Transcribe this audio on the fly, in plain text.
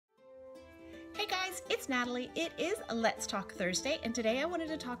guys, it's Natalie. It is Let's Talk Thursday, and today I wanted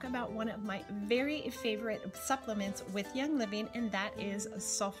to talk about one of my very favorite supplements with Young Living, and that is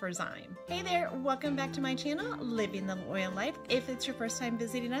Sulfurzyme. Hey there, welcome back to my channel, Living the Oil Life. If it's your first time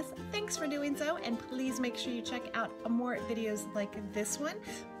visiting us, thanks for doing so, and please make sure you check out more videos like this one.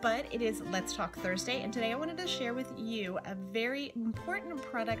 But it is Let's Talk Thursday, and today I wanted to share with you a very important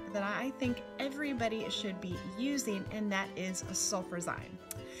product that I think everybody should be using, and that is Sulfurzyme.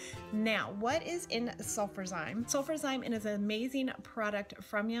 Now, what is in Sulfurzyme? Sulfurzyme is an amazing product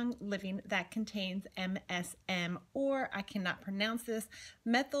from Young Living that contains MSM, or I cannot pronounce this,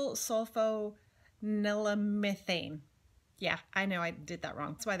 methyl sulfonylmethane. Yeah, I know I did that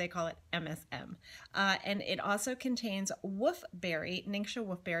wrong. That's why they call it MSM. And it also contains wolfberry, Ningxia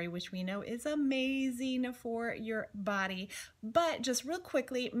wolfberry, which we know is amazing for your body. But just real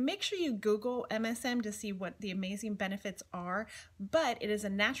quickly, make sure you Google MSM to see what the amazing benefits are. But it is a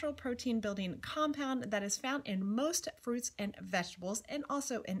natural protein building compound that is found in most fruits and vegetables and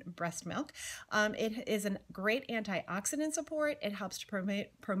also in breast milk. It is a great antioxidant support. It helps to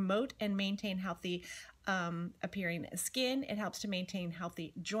promote and maintain healthy appearing skin. It helps to maintain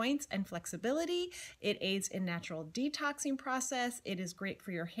healthy joints and flexibility. It aids in natural detoxing process. It is great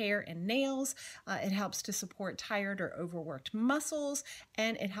for your hair and nails. It helps to support tired or overworked muscles,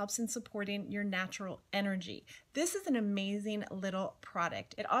 and it helps in supporting your natural energy. This is an amazing little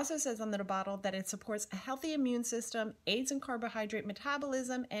product. It also says on the bottle that it supports a healthy immune system, aids in carbohydrate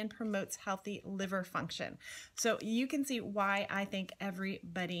metabolism, and promotes healthy liver function. So you can see why I think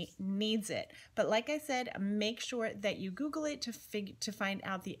everybody needs it. But like I said, make sure that you Google it to find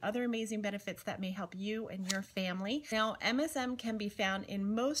out the other amazing benefits that may help you and your family. Now, MSM can be found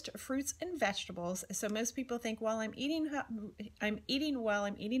in most fruits and vegetables. So most people think, well, I'm eating a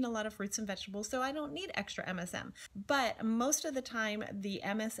lot of fruits and vegetables, so I don't need extra MSM. But most of the time, the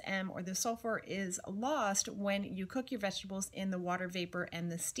MSM or the sulfur is lost when you cook your vegetables in the water vapor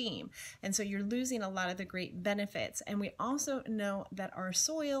and the steam. And so you're losing a lot of the great benefits. And we also know that our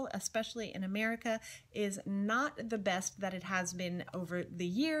soil, especially in America, is not the best that it has been over the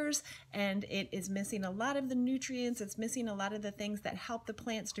years, and it is missing a lot of the nutrients. It's missing a lot of the things that help the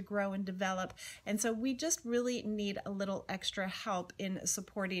plants to grow and develop. And so we just really need a little extra help in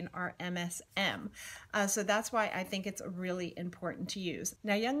supporting our MSM. So that's why I think it's really important to use.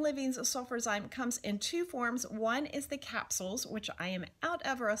 Now, Young Living's Sulfurzyme comes in two forms. One is the capsules, which I am out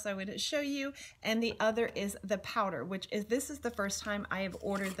of, or else I would show you, and the other is the powder, this is the first time I have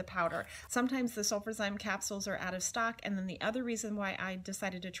ordered the powder. Sometimes the Sulfurzyme capsules are out of stock, and then the other reason why I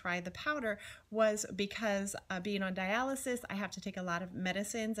decided to try the powder was because being on dialysis, I have to take a lot of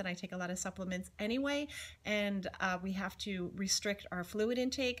medicines and I take a lot of supplements anyway, and we have to restrict our fluid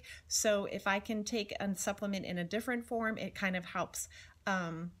intake. So if I can take a supplement in a different form, it kind of helps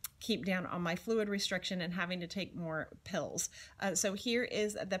keep down on my fluid restriction and having to take more pills. So here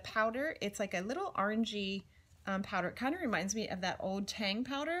is the powder. It's like a little orangey powder. It kind of reminds me of that old Tang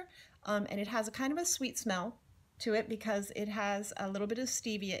powder, and it has a kind of a sweet smell to it because it has a little bit of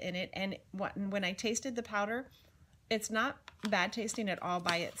stevia in it. And when I tasted the powder, it's not bad tasting at all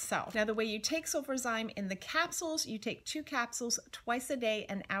by itself. Now, the way you take Sulfurzyme in the capsules, you take 2 capsules twice a day,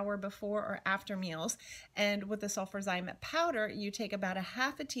 an hour before or after meals. And with the Sulfurzyme powder, you take about a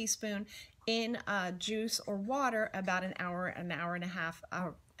half a teaspoon in juice or water about an hour and a half,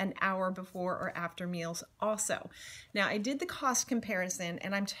 an hour before or after meals also. Now, I did the cost comparison,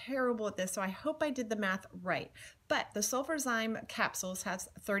 and I'm terrible at this, so I hope I did the math right. But the Sulfurzyme capsules has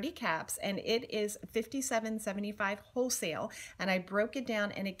 30 caps, and it is $57.75 wholesale. And I broke it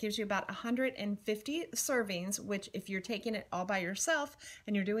down, and it gives you about 150 servings, which if you're taking it all by yourself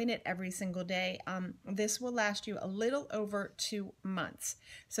and you're doing it every single day, this will last you a little over 2 months.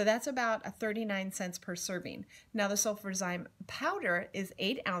 So that's about 39 cents per serving. Now, the Sulfurzyme powder is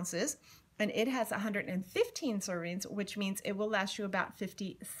 8 ounces. And it has 115 servings, which means it will last you about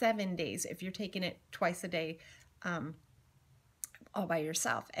 57 days if you're taking it twice a day all by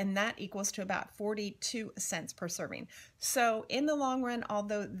yourself. And that equals to about 42 cents per serving. So in the long run,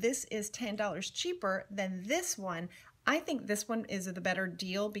 although this is $10 cheaper than this one, I think this one is the better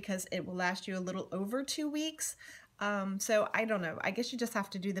deal because it will last you a little over 2 weeks. So I don't know. I guess you just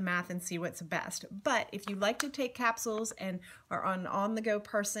have to do the math and see what's best. But if you like to take capsules and are an on-the-go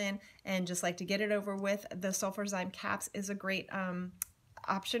person and just like to get it over with, the Sulfurzyme caps is a great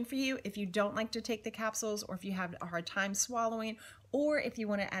option for you. If you don't like to take the capsules, or if you have a hard time swallowing, or if you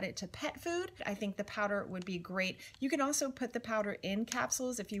want to add it to pet food, I think the powder would be great. You can also put the powder in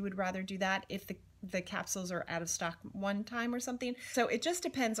capsules if you would rather do that, if the capsules are out of stock one time or something. So it just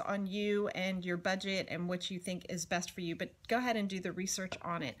depends on you and your budget and what you think is best for you, but go ahead and do the research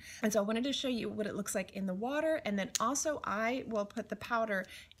on it. And so I wanted to show you what it looks like in the water, and then also I will put the powder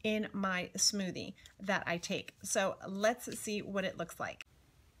in my smoothie that I take. So let's see what it looks like.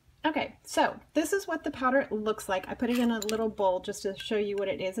 Okay, so this is what the powder looks like. I put it in a little bowl just to show you what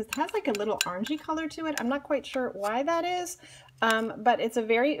it is. It has like a little orangey color to it. I'm not quite sure why that is, but it's a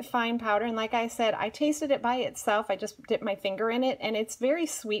very fine powder. And like I said, I tasted it by itself. I just dipped my finger in it, and it's very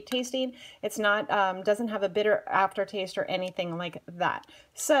sweet tasting. It's not, doesn't have a bitter aftertaste or anything like that.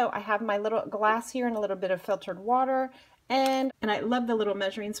 So I have my little glass here and a little bit of filtered water. And I love the little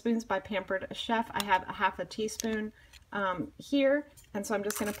measuring spoons by Pampered Chef. I have a half a teaspoon here, and so I'm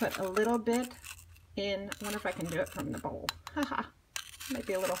just going to put a little bit in. I wonder if I can do it from the bowl. Haha, might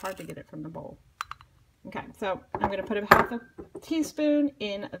be a little hard to get it from the bowl. Okay, so I'm going to put a half a teaspoon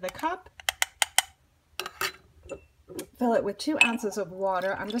in the cup, fill it with 2 ounces of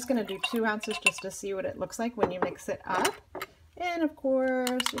water. I'm just going to do 2 ounces just to see what it looks like when you mix it up. And of course,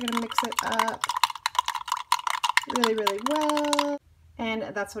 you're going to mix it up really, really well.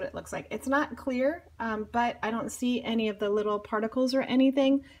 And that's what it looks like. It's not clear, but I don't see any of the little particles or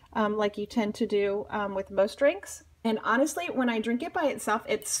anything like you tend to do with most drinks. And honestly, when I drink it by itself,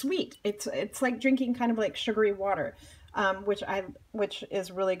 it's sweet. It's like drinking kind of like sugary water, which is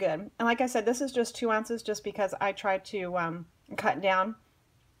really good. And like I said, this is just 2 ounces just because I tried to cut down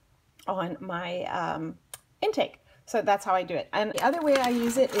on my intake. So that's how I do it. And the other way I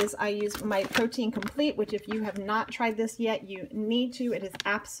use it is I use my Protein Complete, which if you have not tried this yet, you need to. It is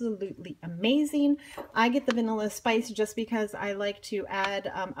absolutely amazing. I get the vanilla spice just because I like to add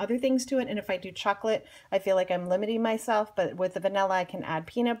other things to it. And if I do chocolate, I feel like I'm limiting myself. But with the vanilla, I can add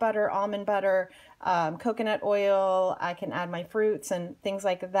peanut butter, almond butter, coconut oil. I can add my fruits and things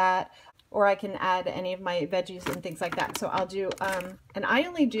like that. Or I can add any of my veggies and things like that. So I'll do, and I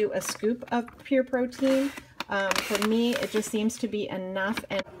only do a scoop of pure protein. For me, it just seems to be enough.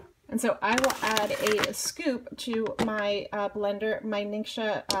 And so I will add a scoop to my blender, my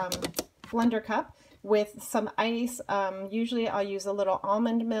Ningxia blender cup with some ice. Usually I'll use a little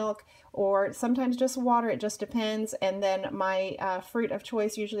almond milk or sometimes just water. It just depends. And then my fruit of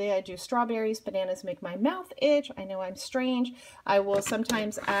choice, usually I do strawberries. Bananas make my mouth itch. I know I'm strange. I will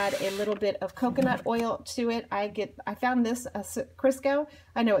sometimes add a little bit of coconut oil to it. I found this Crisco.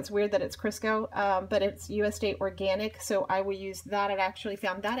 I know it's weird that it's Crisco, but it's USDA organic. So I will use that. I actually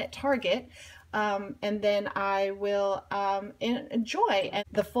found that at Target. And then I will enjoy. And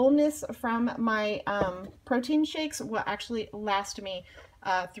the fullness from my protein shakes will actually last me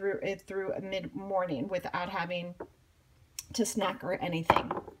through mid-morning without having to snack or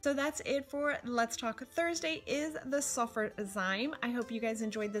anything. So that's it for Let's Talk Thursday is the Sulfurzyme. I hope you guys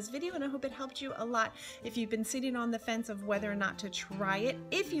enjoyed this video, and I hope it helped you a lot if you've been sitting on the fence of whether or not to try it.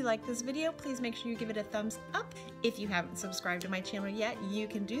 If you like this video, please make sure you give it a thumbs up. If you haven't subscribed to my channel yet, you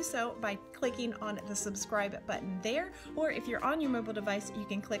can do so by clicking on the subscribe button there, or if you're on your mobile device, you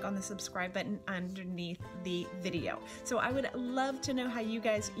can click on the subscribe button underneath the video. So I would love to know how you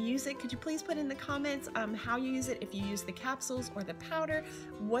guys use it. Could you please put in the comments how you use it, if you use the capsules or the powder,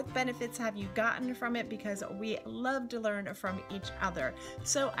 what benefits have you gotten from it, because we love to learn from each other.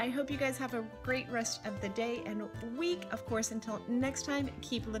 So I hope you guys have a great rest of the day and week. Of course, until next time,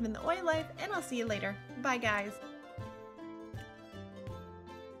 keep living the oil life, and I'll see you later. Bye guys.